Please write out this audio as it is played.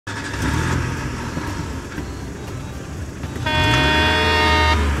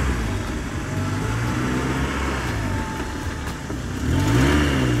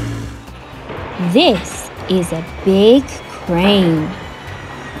This is a big crane.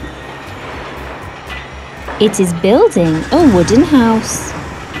 It is building a wooden house.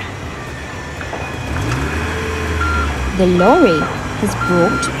 The lorry has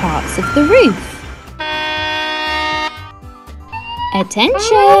brought parts of the roof.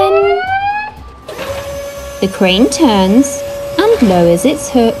 Attention! The crane turns and lowers its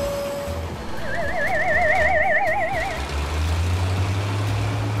hook.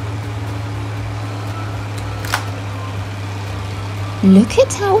 Look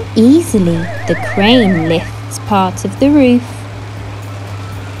at how easily the crane lifts part of the roof.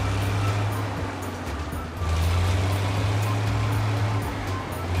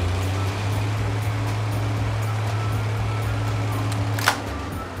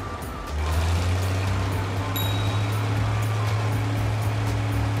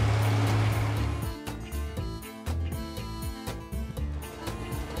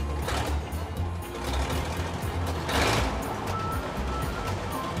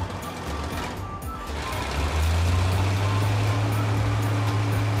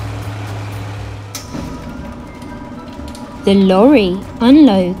 The lorry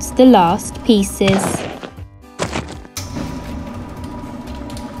unloads the last pieces.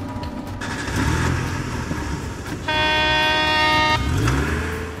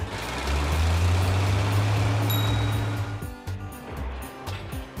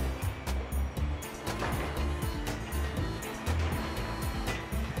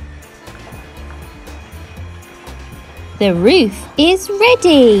 The roof is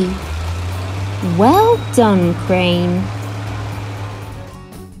ready. Well done, crane.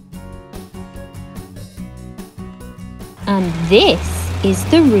 And this is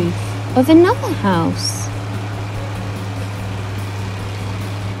the roof of another house.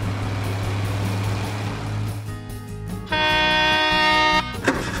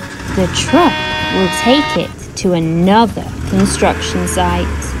 The truck will take it to another construction site.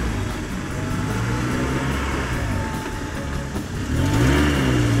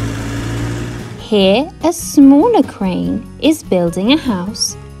 Here, a smaller crane is building a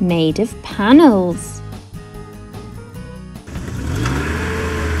house made of panels.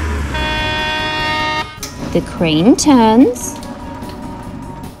 The crane turns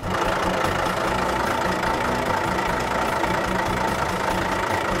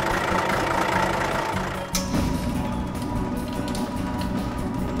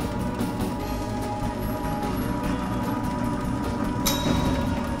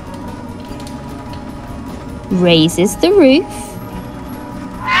raises the roof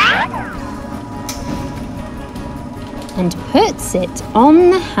and puts it on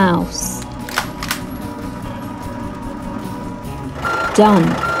the house. Done.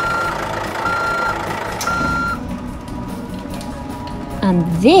 And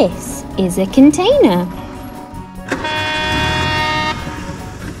this is a container.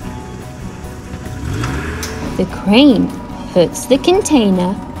 The crane puts the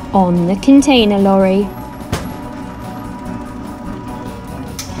container on the container lorry.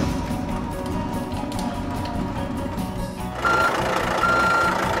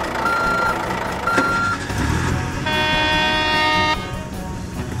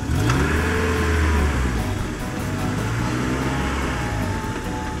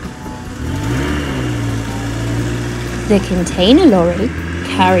 The container lorry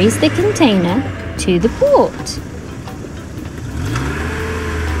carries the container to the port.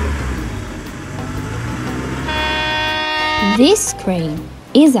 This crane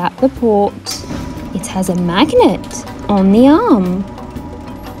is at the port. It has a magnet on the arm.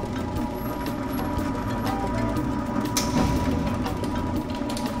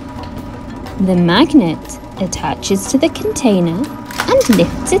 The magnet attaches to the container and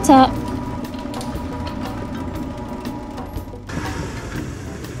lifts it up.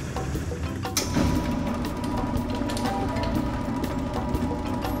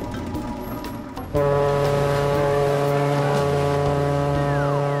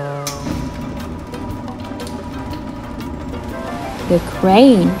 The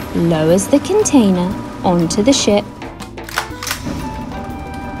crane lowers the container onto the ship.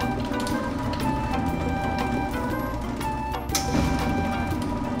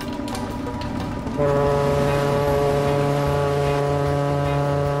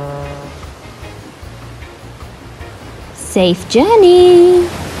 Safe journey!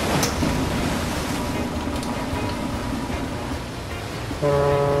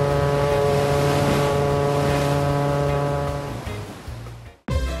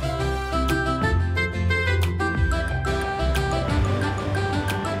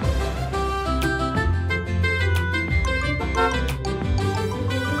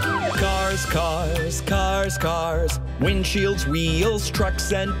 Cars, Windshields, wheels,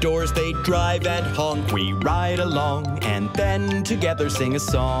 trucks and doors, they drive and honk. We ride along and then together sing a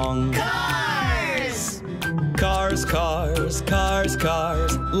song. Cars! Cars, cars, cars,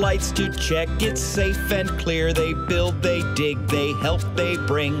 cars. Lights to check it's safe and clear. They build, they dig, they help, they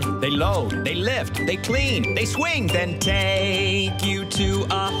bring. They load, they lift, they clean, they swing, then take you to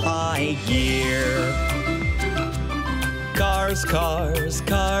a high gear. Cars, cars,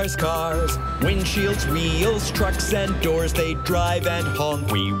 cars, cars. Windshields, wheels, trucks and doors, they drive and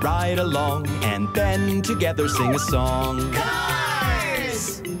honk. We ride along and then together sing a song.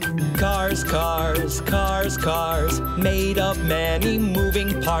 Cars! Cars, cars, cars, cars. Made of many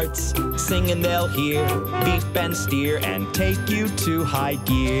moving parts. Sing and they'll hear, beep and steer, and take you to high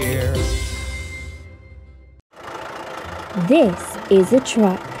gear. This is a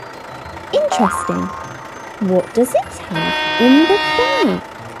truck. Interesting. What does it have in the back?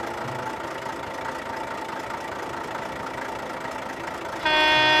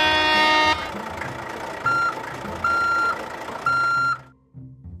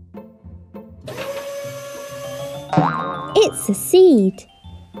 It's a seed.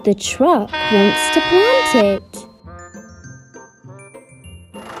 The truck wants to plant it.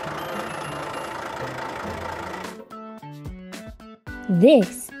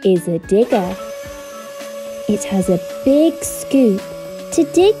 This is a digger. It has a big scoop to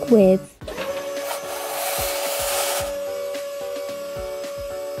dig with.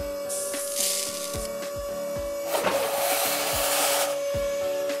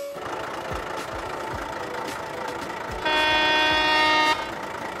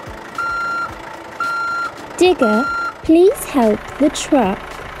 Digger, please help the truck.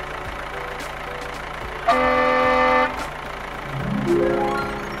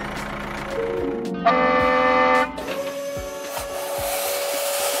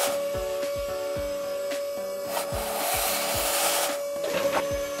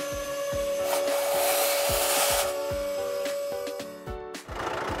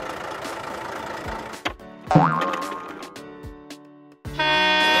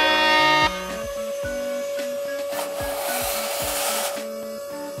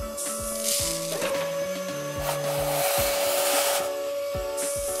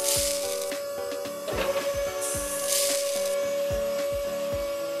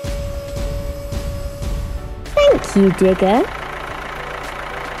 Thank you, Digger.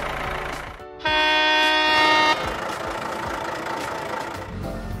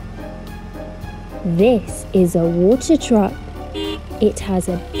 This is a water truck. It has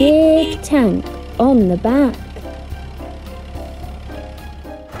a big tank on the back.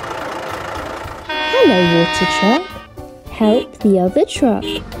 Hello, water truck. Help the other truck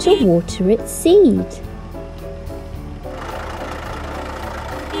to water its seed.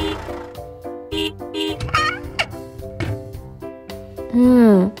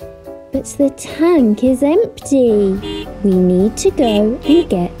 But the tank is empty. We need to go and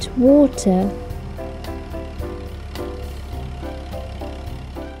get water.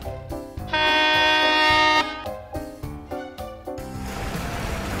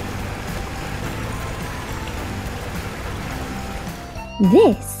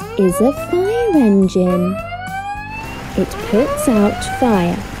 This is a fire engine. It puts out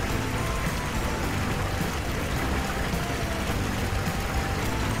fire.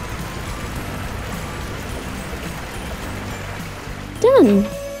 Done.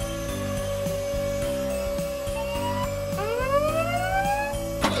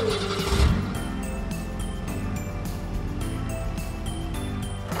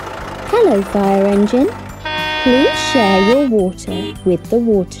 Hello, fire engine. Please share your water with the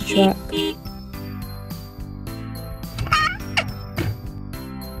water truck.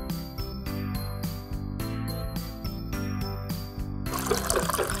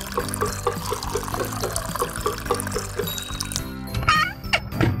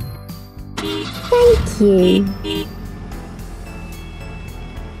 Thank you.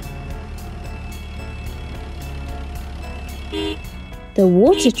 The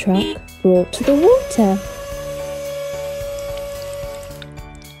water truck brought the water.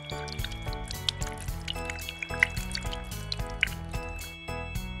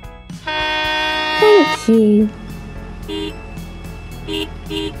 Thank you.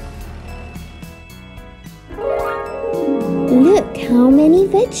 Look how many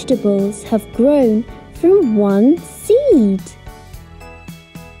vegetables have grown from one seed.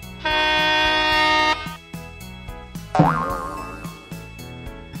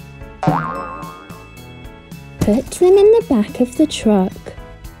 Put them in the back of the truck.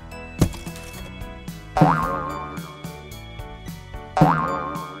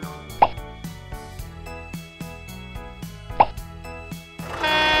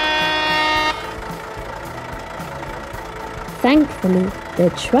 Thankfully,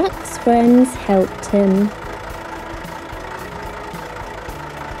 the truck's friends helped him.